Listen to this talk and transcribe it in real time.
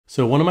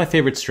So one of my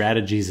favorite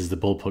strategies is the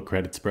bull put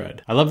credit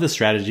spread. I love this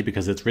strategy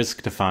because it's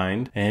risk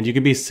defined and you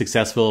can be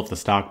successful if the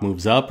stock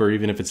moves up or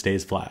even if it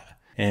stays flat.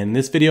 And in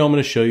this video, I'm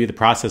going to show you the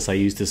process I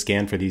use to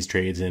scan for these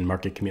trades in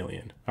Market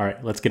Chameleon. All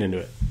right, let's get into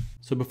it.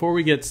 So before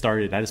we get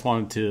started, I just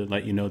wanted to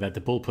let you know that the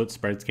bull put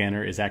spread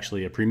scanner is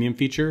actually a premium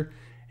feature.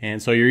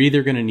 And so you're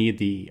either going to need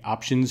the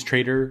options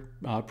trader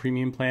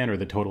premium plan or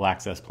the total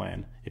access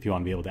plan if you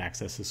want to be able to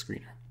access the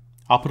screener.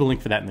 I'll put a link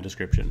for that in the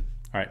description.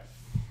 All right.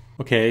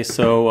 Okay,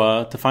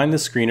 so to find the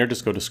screener,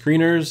 just go to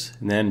screeners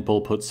and then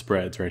bull put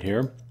spreads right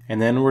here. And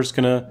then we're just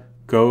gonna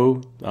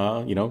go,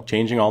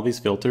 changing all these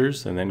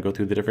filters and then go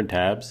through the different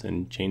tabs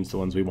and change the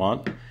ones we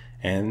want.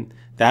 And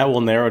that will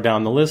narrow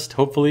down the list,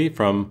 hopefully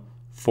from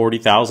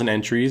 40,000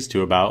 entries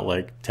to about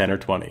like 10 or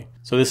 20.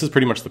 So this is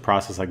pretty much the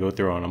process I go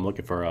through when I'm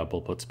looking for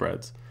bull put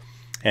spreads.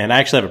 And I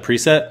actually have a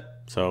preset,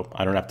 so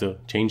I don't have to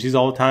change these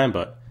all the time,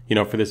 but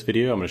for this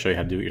video, I'm gonna show you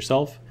how to do it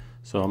yourself.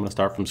 So I'm going to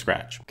start from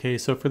scratch. Okay,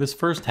 so for this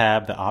first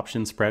tab, the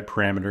option spread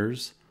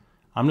parameters,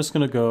 I'm just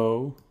going to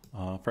go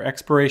for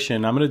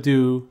expiration. I'm going to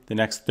do the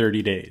next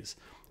 30 days.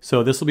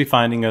 So this will be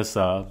finding us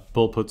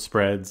bull put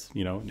spreads,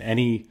 at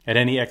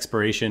any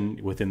expiration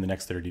within the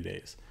next 30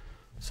 days.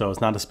 So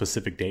it's not a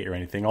specific date or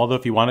anything. Although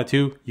if you wanted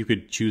to, you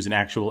could choose an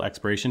actual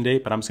expiration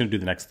date, but I'm just going to do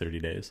the next 30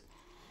 days.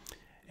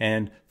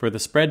 And for the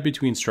spread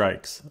between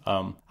strikes,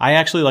 I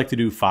actually like to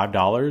do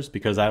 $5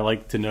 because I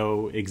like to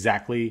know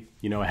exactly,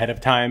 ahead of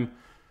time,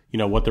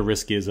 what the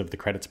risk is of the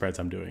credit spreads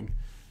I'm doing.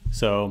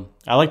 So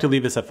I like to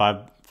leave this at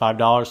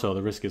 $5, so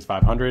the risk is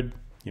 500,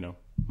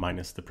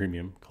 minus the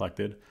premium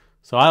collected.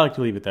 So I like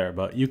to leave it there,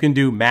 but you can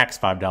do max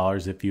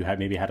 $5 if you had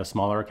maybe had a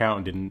smaller account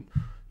and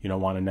didn't,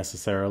 want to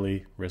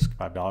necessarily risk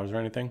 $5 or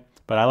anything.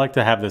 But I like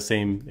to have the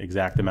same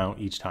exact amount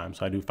each time,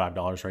 so I do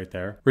 $5 right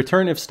there.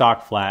 Return if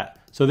stock flat.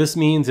 So this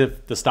means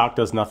if the stock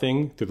does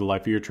nothing through the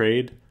life of your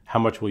trade, how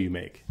much will you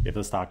make if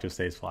the stock just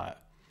stays flat?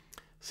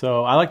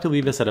 So I like to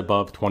leave this at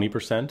above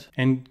 20%,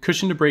 and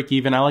cushion to break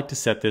even, I like to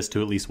set this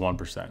to at least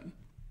 1%.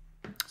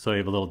 So you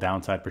have a little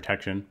downside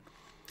protection.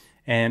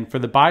 And for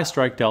the buy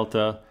strike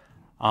delta,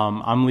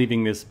 I'm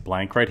leaving this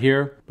blank right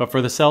here, but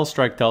for the sell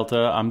strike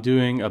delta, I'm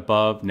doing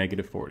above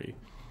 -40.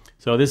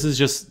 So this is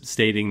just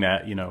stating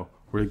that,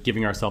 we're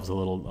giving ourselves a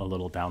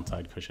little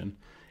downside cushion.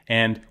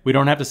 And we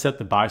don't have to set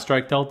the buy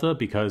strike delta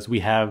because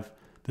we have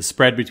the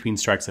spread between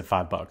strikes at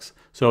 $5.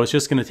 So it's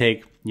just going to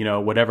take,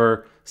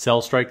 whatever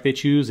sell strike they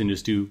choose and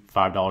just do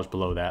 $5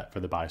 below that for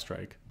the buy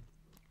strike.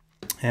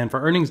 And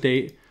for earnings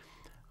date,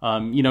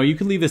 you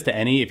can leave this to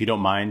any if you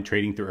don't mind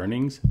trading through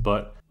earnings,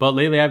 but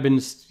lately I've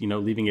been,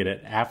 leaving it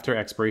at after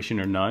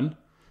expiration or none,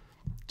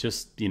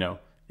 just,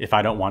 if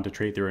I don't want to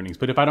trade through earnings.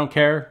 But if I don't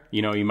care,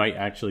 you might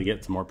actually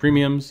get some more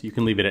premiums. You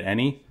can leave it at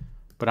any,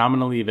 but I'm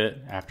going to leave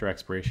it after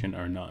expiration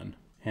or none.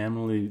 And I'm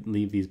going to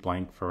leave these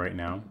blank for right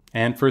now.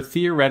 And for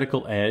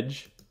theoretical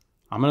edge,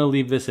 I'm going to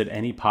leave this at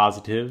any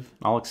positive.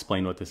 I'll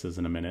explain what this is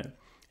in a minute.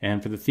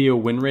 And for the Theo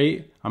win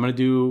rate, I'm going to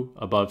do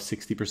above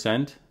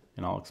 60%,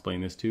 and I'll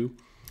explain this too.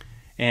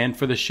 And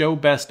for the show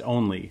best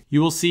only, you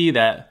will see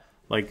that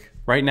like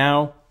right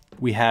now,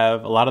 we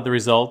have a lot of the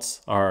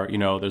results are,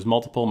 there's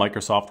multiple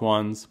Microsoft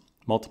ones,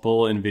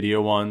 multiple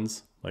NVIDIA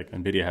ones, like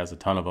NVIDIA has a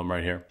ton of them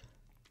right here.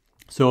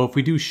 So if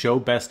we do show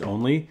best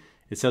only,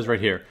 it says right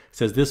here, it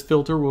says this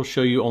filter will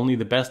show you only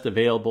the best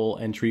available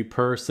entry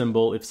per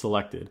symbol if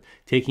selected,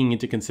 taking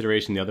into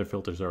consideration the other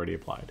filters already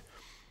applied.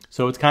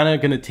 So it's kind of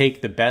going to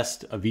take the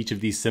best of each of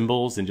these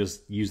symbols and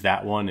just use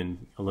that one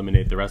and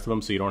eliminate the rest of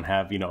them so you don't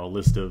have, a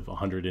list of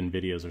 100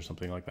 NVIDIAs or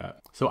something like that.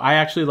 So I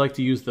actually like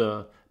to use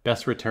the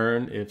best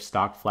return if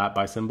stock flat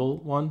by symbol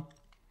one.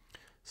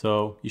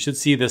 So you should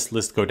see this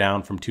list go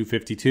down from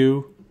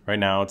 252. Right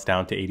now it's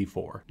down to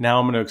 84. Now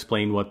I'm going to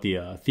explain what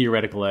the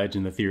theoretical edge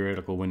and the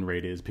theoretical win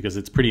rate is because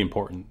it's pretty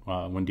important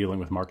when dealing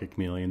with Market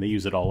Chameleon. They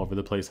use it all over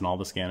the place in all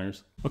the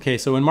scanners. Okay,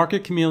 so in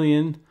Market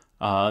Chameleon,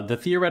 the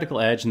theoretical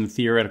edge and the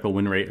theoretical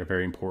win rate are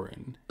very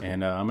important.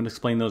 And I'm going to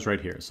explain those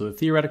right here. So the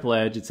theoretical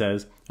edge, it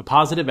says, a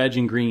positive edge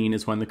in green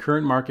is when the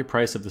current market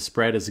price of the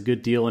spread is a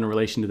good deal in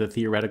relation to the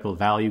theoretical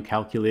value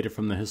calculated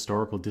from the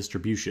historical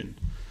distribution.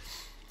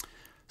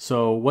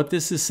 So what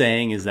this is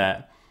saying is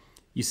that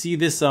you see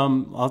this,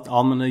 I'm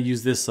going to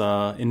use this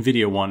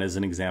NVIDIA one as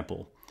an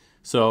example.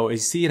 So you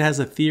see it has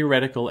a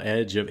theoretical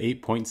edge of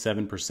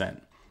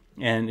 8.7%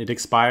 and it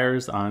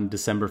expires on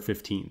December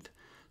 15th.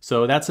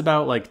 So that's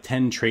about like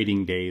 10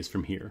 trading days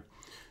from here.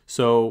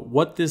 So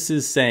what this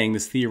is saying,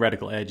 this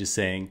theoretical edge is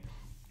saying,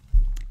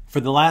 for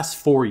the last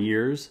 4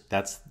 years,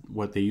 that's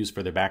what they use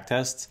for their back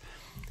tests,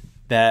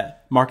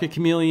 that Market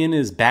Chameleon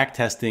is back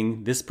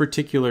testing this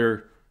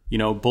particular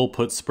bull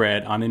put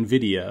spread on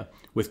NVIDIA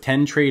with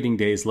 10 trading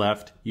days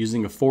left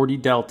using a 40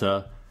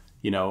 delta,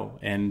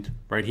 and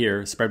right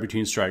here, spread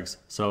between strikes.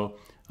 So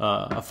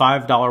a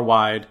 $5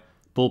 wide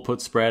bull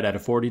put spread at a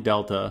 40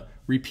 delta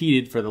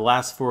repeated for the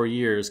last 4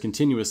 years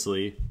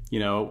continuously,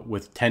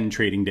 with 10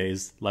 trading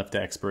days left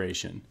to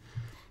expiration.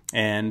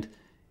 And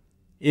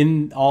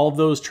in all of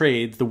those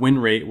trades, the win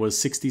rate was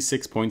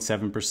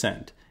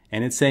 66.7%.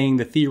 And it's saying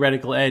the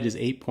theoretical edge is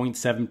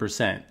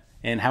 8.7%.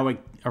 And how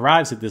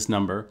arrives at this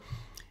number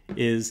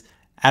is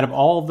out of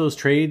all of those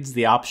trades,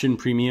 the option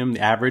premium,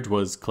 the average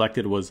was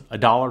collected was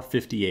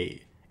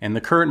 $1.58, and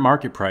the current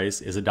market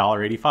price is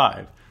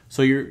 $1.85.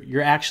 So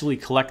you're actually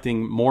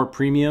collecting more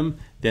premium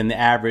than the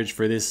average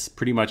for this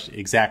pretty much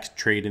exact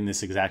trade in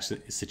this exact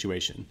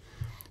situation.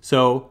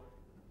 So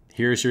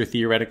here's your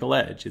theoretical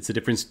edge. It's the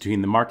difference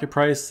between the market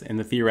price and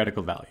the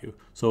theoretical value.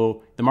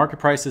 So the market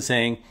price is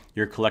saying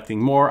you're collecting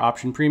more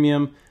option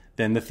premium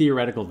than the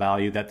theoretical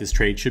value that this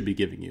trade should be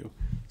giving you.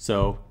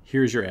 So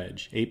here's your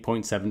edge,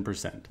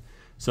 8.7%.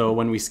 So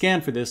when we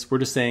scan for this, we're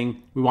just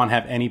saying we want to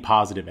have any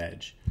positive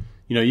edge.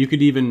 You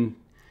could even,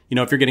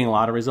 if you're getting a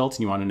lot of results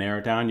and you want to narrow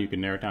it down, you can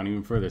narrow it down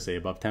even further, say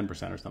above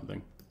 10% or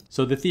something.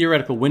 So the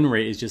theoretical win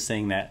rate is just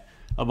saying that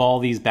of all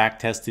these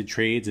back-tested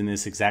trades in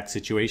this exact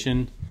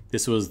situation,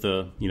 this was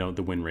the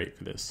win rate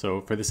for this.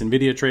 So for this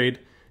NVIDIA trade,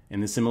 in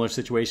this similar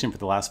situation for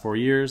the last 4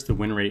 years, the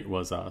win rate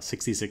was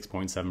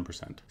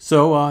 66.7%.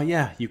 So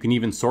yeah, you can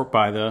even sort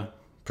by the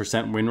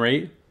percent win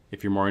rate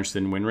if you're more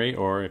interested in win rate,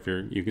 or if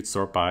you could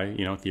sort by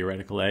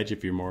theoretical edge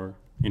if you're more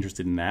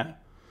interested in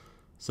that.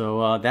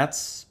 So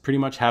that's pretty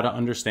much how to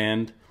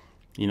understand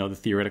the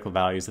theoretical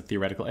values. The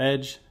theoretical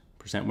edge,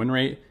 percent win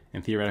rate,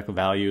 and theoretical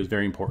value is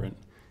very important,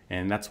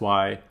 and that's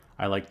why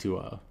I like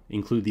to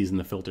include these in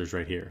the filters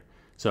right here.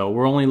 So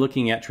we're only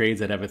looking at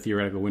trades that have a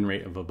theoretical win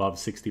rate of above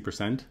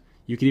 60%.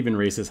 You could even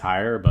raise this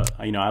higher, but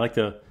I like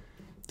to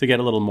get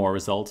a little more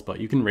results, but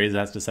you can raise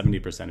that to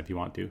 70% if you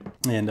want to.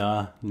 And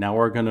now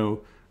we're going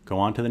to go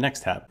on to the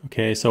next tab.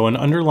 Okay, so in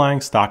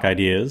underlying stock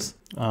ideas,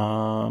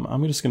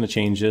 I'm just going to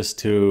change this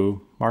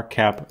to market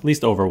cap at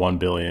least over 1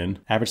 billion,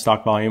 average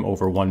stock volume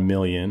over 1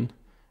 million,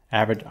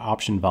 average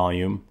option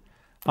volume.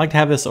 I like to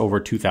have this over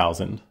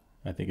 2,000,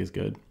 I think is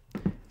good.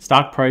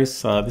 Stock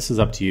price, this is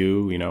up to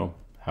you,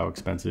 how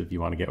expensive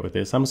you want to get with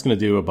this. I'm just going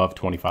to do above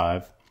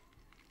 25.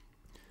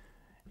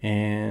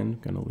 And I'm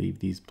going to leave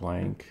these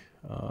blank.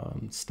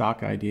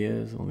 Stock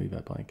ideas, I'll leave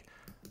that blank.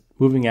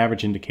 Moving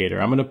average indicator,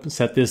 I'm going to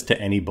set this to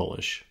any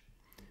bullish.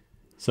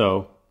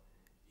 So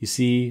you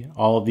see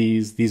all of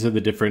these are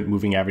the different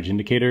moving average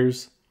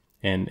indicators,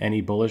 and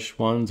any bullish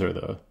ones are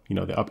the,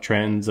 the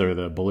uptrends or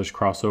the bullish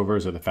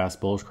crossovers or the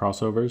fast bullish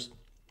crossovers.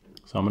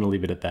 So I'm going to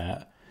leave it at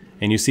that.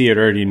 And you see it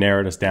already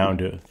narrowed us down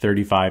to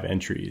 35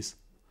 entries.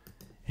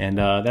 And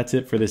that's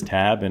it for this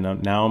tab.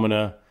 And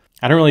now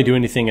I don't really do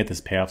anything at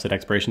this payoffs at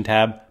expiration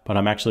tab, but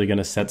I'm actually going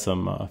to set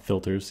some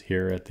filters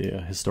here at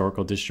the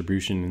historical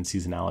distribution and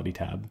seasonality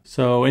tab.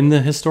 So in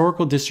the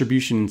historical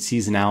distribution and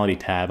seasonality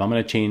tab, I'm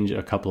going to change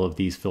a couple of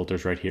these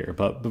filters right here.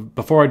 But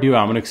before I do,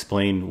 I'm going to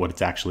explain what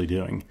it's actually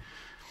doing.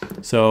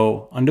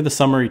 So under the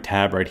summary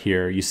tab right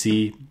here, you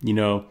see,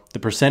 the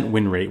percent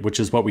win rate, which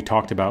is what we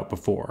talked about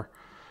before.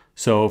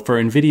 So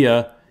for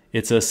NVIDIA,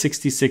 it's a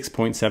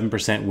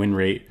 66.7% win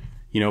rate,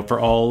 for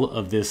all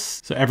of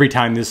this. So every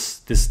time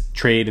this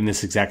trade in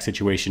this exact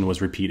situation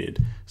was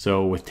repeated.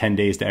 So with 10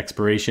 days to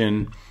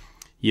expiration,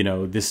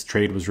 this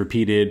trade was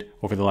repeated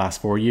over the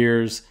last 4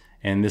 years.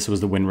 And this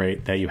was the win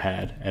rate that you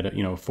had at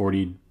a,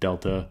 40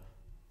 delta,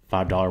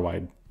 $5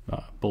 wide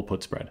bull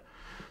put spread.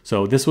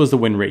 So this was the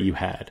win rate you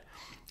had.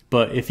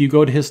 But if you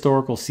go to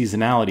historical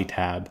seasonality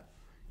tab,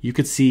 you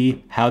could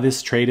see how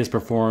this trade is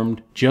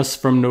performed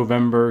just from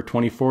November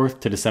 24th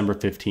to December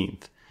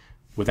 15th.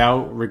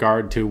 Without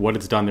regard to what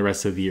it's done the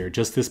rest of the year,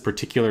 just this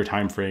particular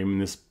time frame in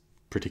this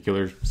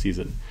particular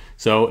season.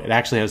 So it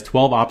actually has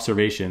 12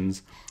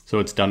 observations, so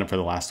it's done it for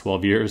the last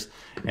 12 years.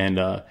 And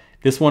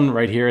this one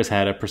right here has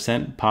had a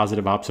percent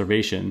positive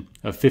observation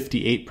of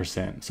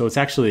 58%. So it's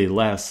actually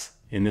less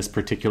in this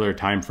particular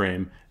time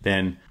frame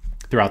than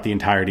throughout the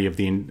entirety of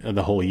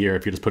the whole year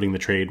if you're just putting the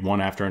trade one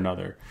after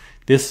another.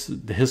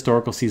 The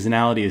historical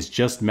seasonality is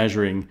just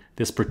measuring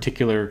this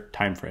particular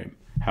time frame,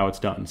 how it's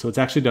done. So it's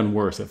actually done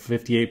worse at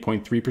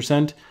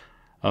 58.3%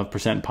 of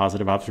percent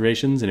positive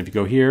observations. And if you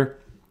go here,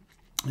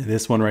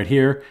 this one right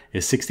here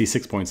is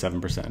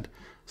 66.7%.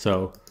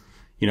 So,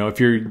 if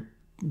you're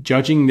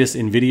judging this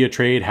NVIDIA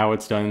trade, how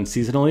it's done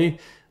seasonally,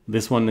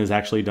 this one is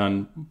actually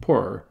done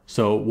poorer.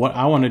 So what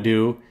I want to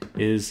do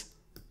is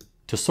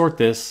to sort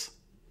this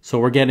so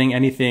we're getting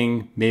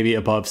anything maybe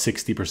above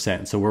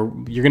 60%. So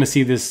you're going to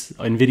see this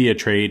NVIDIA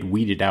trade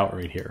weeded out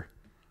right here.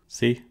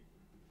 See?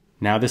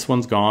 Now this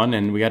one's gone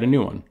and we got a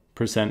new one.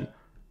 Percent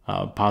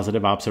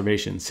positive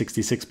observation,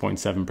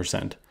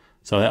 66.7%.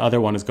 So that other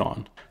one is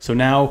gone. So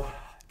now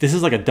this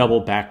is like a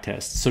double back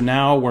test. So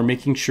now we're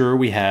making sure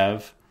we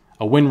have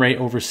a win rate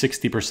over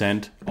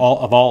 60%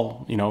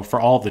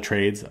 for all of the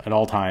trades at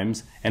all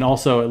times, and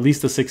also at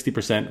least a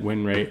 60%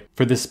 win rate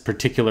for this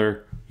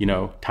particular,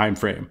 time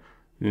frame.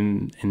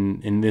 In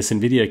this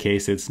NVIDIA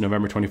case, it's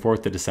November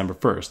 24th to December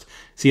 1st.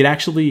 See, it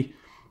actually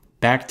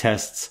back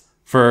tests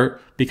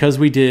because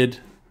we did,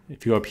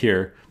 if you go up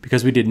here,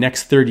 because we did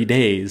next 30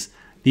 days,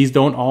 these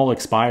don't all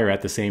expire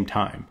at the same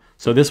time.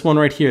 So this one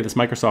right here, this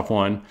Microsoft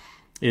one,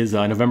 is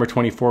November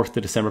 24th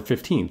to December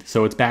 15th.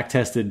 So it's back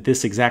tested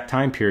this exact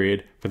time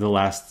period for the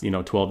last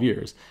 12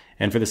 years.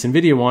 And for this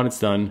NVIDIA one, it's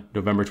done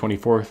November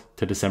 24th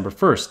to December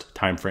 1st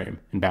time frame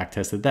and back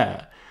tested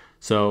that.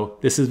 So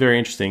this is very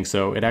interesting.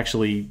 So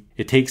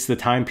it takes the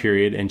time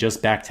period and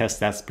just back tests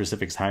that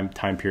specific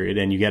time period,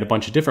 and you get a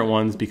bunch of different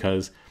ones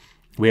because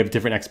we have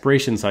different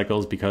expiration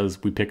cycles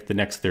because we picked the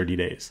next 30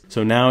 days.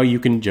 So now you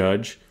can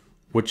judge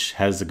which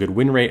has a good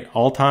win rate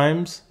all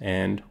times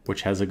and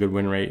which has a good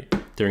win rate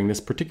during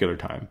this particular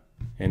time.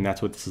 And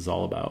that's what this is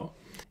all about.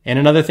 And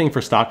another thing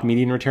for stock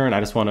median return, I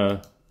just want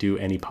to do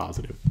any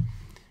positive.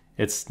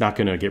 It's not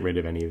going to get rid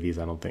of any of these,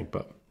 I don't think,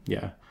 but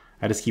yeah,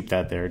 I just keep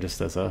that there just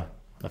as a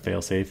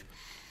fail safe.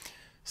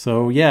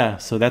 So yeah,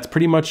 so that's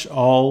pretty much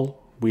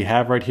all we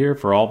have right here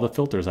for all the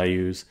filters I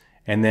use.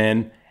 And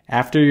then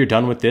after you're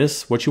done with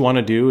this, what you want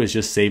to do is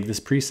just save this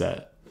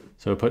preset.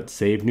 So put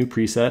save new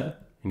preset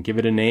and give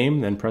it a name,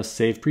 then press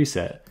save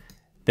preset.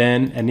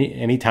 Then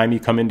anytime you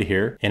come into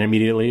here, and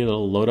immediately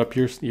it'll load up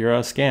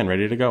your scan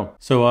ready to go.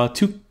 So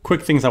two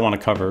quick things I want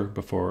to cover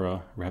before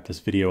I wrap this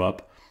video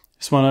up.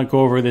 Just want to go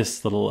over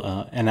this little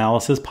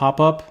analysis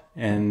pop-up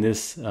and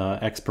this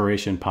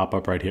expiration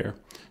pop-up right here.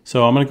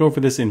 So I'm going to go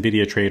for this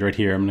NVIDIA trade right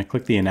here. I'm going to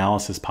click the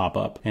analysis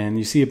pop-up, and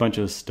you see a bunch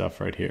of stuff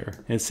right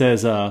here. It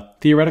says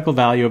theoretical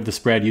value of the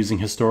spread using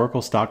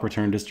historical stock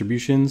return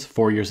distributions,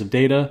 4 years of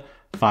data,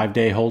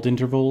 5-day hold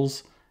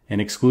intervals, and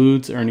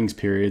excludes earnings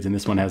periods. And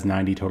this one has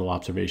 90 total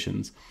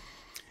observations.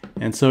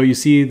 And so you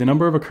see the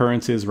number of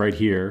occurrences right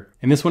here.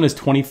 And this one is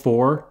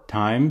 24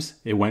 times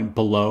it went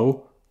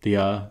below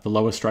the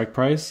lowest strike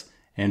price,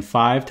 and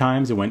 5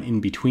 times it went in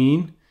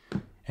between,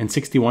 and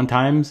 61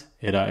 times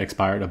it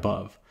expired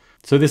above.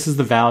 So this is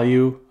the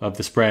value of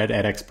the spread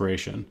at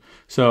expiration.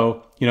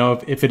 So, you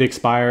know, if it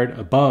expired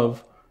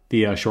above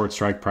the short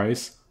strike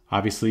price,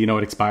 obviously, you know,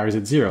 it expires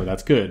at 0.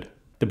 That's good.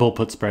 The bull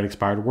put spread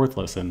expired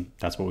worthless, and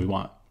that's what we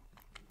want.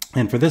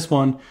 And for this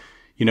one,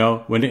 you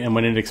know, when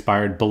it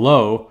expired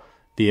below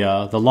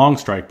the long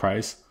strike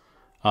price,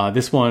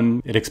 this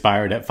one, it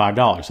expired at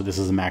 $5. So this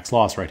is a max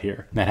loss right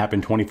here. That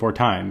happened 24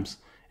 times.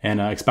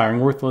 And expiring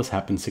worthless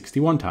happened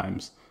 61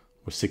 times,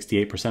 or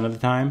 68% of the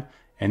time.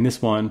 And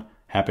this one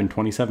happened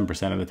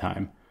 27% of the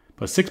time.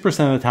 But 6%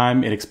 of the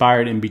time, it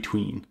expired in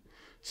between.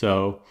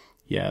 So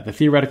yeah, the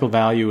theoretical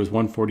value is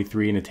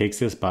 143, and it takes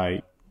this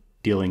by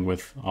dealing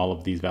with all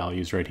of these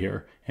values right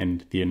here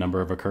and the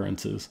number of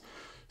occurrences.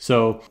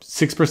 So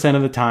 6%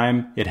 of the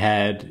time, it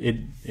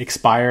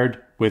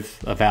expired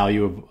with a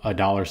value of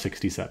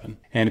 $1.67.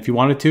 And if you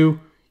wanted to,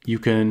 you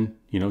can,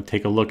 you know,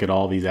 take a look at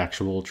all these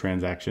actual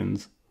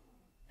transactions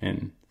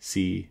and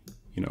see,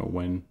 you know,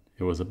 when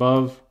it was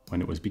above,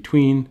 when it was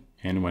between,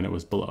 and when it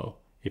was below,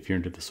 if you're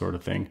into this sort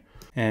of thing.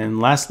 And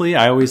lastly,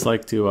 I always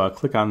like to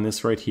click on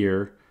this right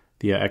here,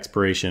 the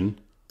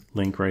expiration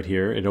link right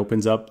here. It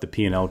opens up the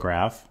P&L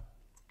graph,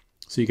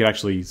 so you can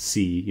actually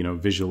see, you know,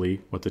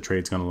 visually what the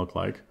trade's going to look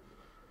like.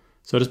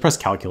 So just press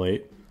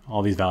calculate.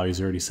 All these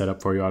values are already set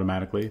up for you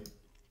automatically.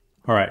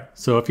 All right,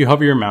 so if you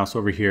hover your mouse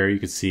over here, you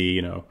can see,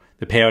 you know,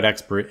 the payout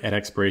at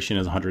expiration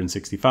is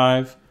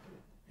 165.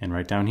 And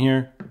right down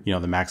here, you know,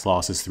 the max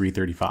loss is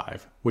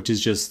 335, which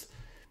is just,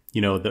 you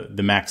know,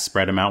 the max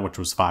spread amount, which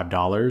was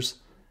 $5,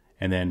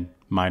 and then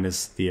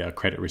minus the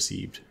credit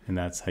received. And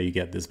that's how you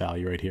get this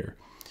value right here.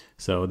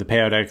 So the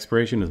payout at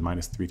expiration is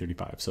minus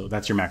 335. So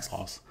that's your max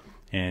loss.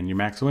 And your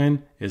max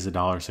win is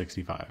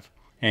 $1.65.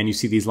 And you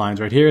see these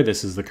lines right here.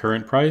 This is the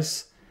current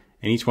price.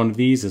 And each one of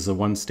these is a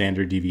 1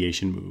 standard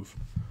deviation move.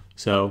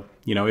 So,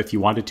 you know, if you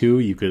wanted to,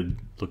 you could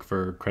look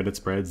for credit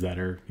spreads that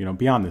are, you know,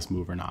 beyond this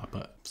move or not.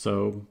 But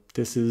so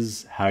this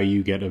is how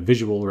you get a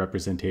visual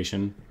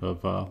representation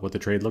of what the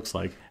trade looks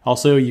like.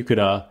 Also, you could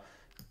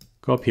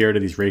go up here to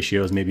these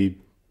ratios, maybe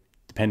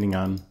depending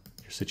on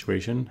your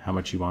situation, how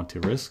much you want to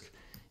risk.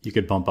 You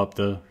could bump up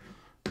the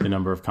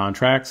number of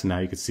contracts, and now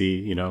you could see,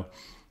 you know,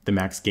 the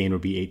max gain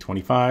would be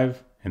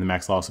 825 and the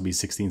max loss would be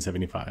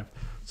 1675.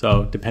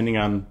 So depending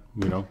on,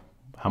 you know,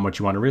 how much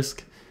you want to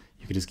risk,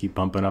 you could just keep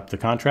bumping up the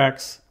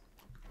contracts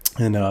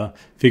and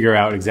figure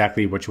out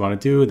exactly what you want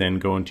to do, then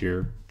go into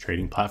your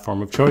trading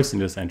platform of choice and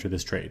just enter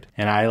this trade.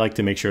 And I like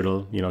to make sure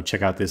to, you know,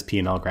 check out this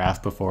P&L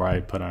graph before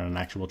I put on an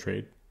actual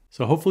trade.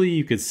 So hopefully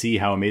you could see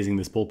how amazing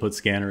this bull put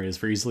scanner is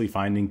for easily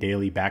finding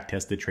daily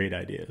back-tested trade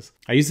ideas.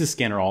 I use this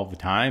scanner all the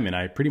time, and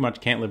I pretty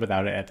much can't live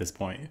without it at this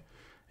point.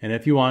 And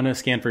if you want to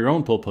scan for your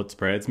own bull put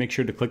spreads, make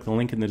sure to click the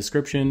link in the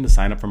description to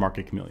sign up for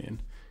Market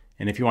Chameleon.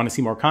 And if you want to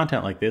see more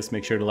content like this,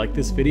 make sure to like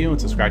this video and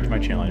subscribe to my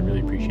channel. I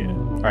really appreciate it.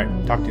 All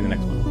right, talk to you in the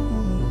next one.